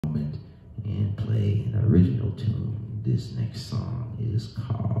play an original tune. This next song is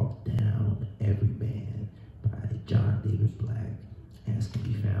called Down Everyman by John David Black, as can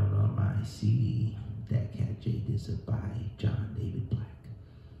be found on my CD, That Cat J Dizza by John David Black,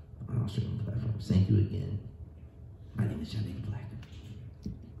 on all streaming platforms. Thank you again. My name is John David Black.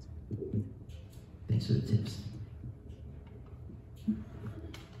 Thanks for the tips.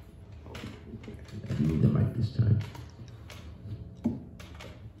 I can move the mic this time.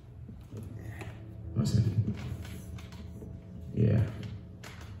 1 second. Yeah.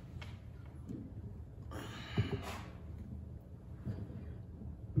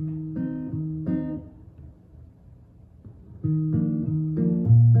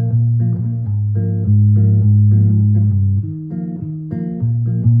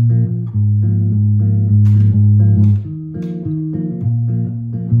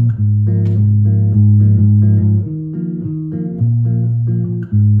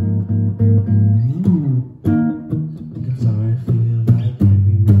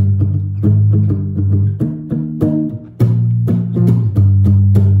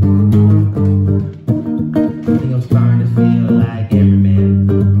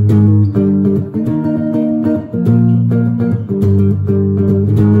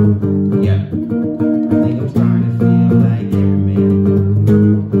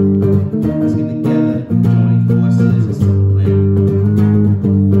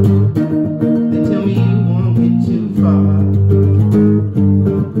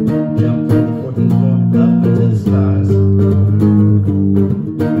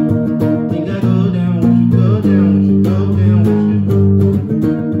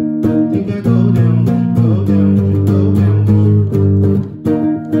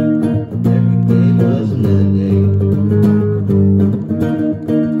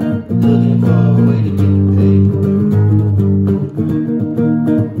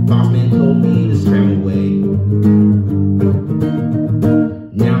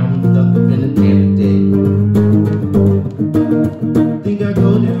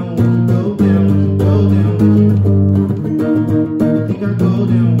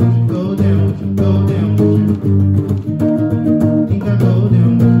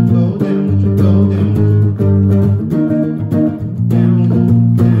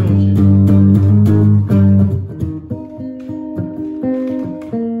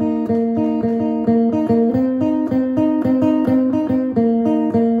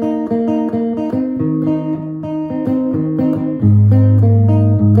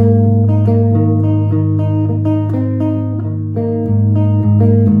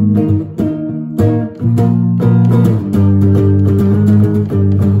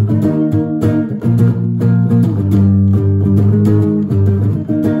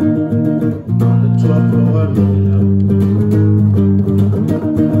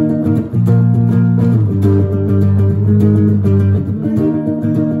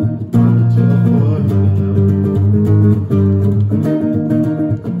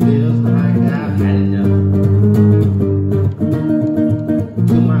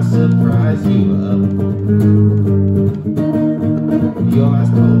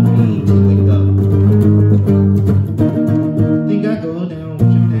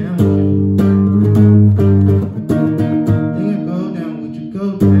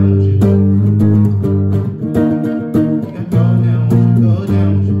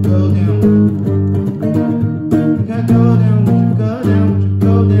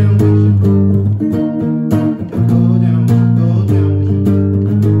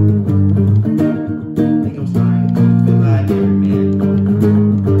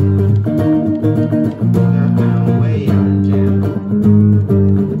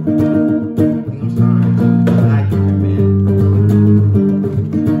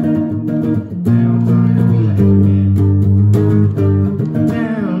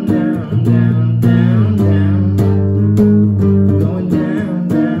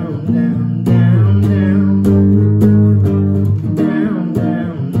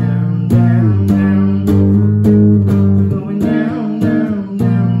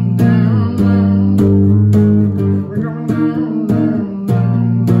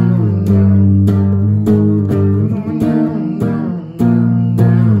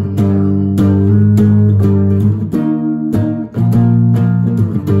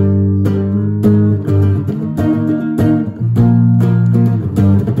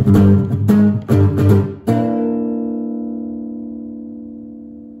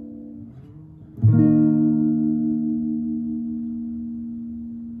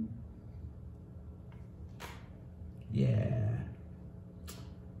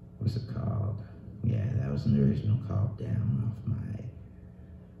 What's it called? Yeah, that was an original called Down off my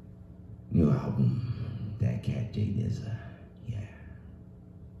new album, That Cat J Dizza.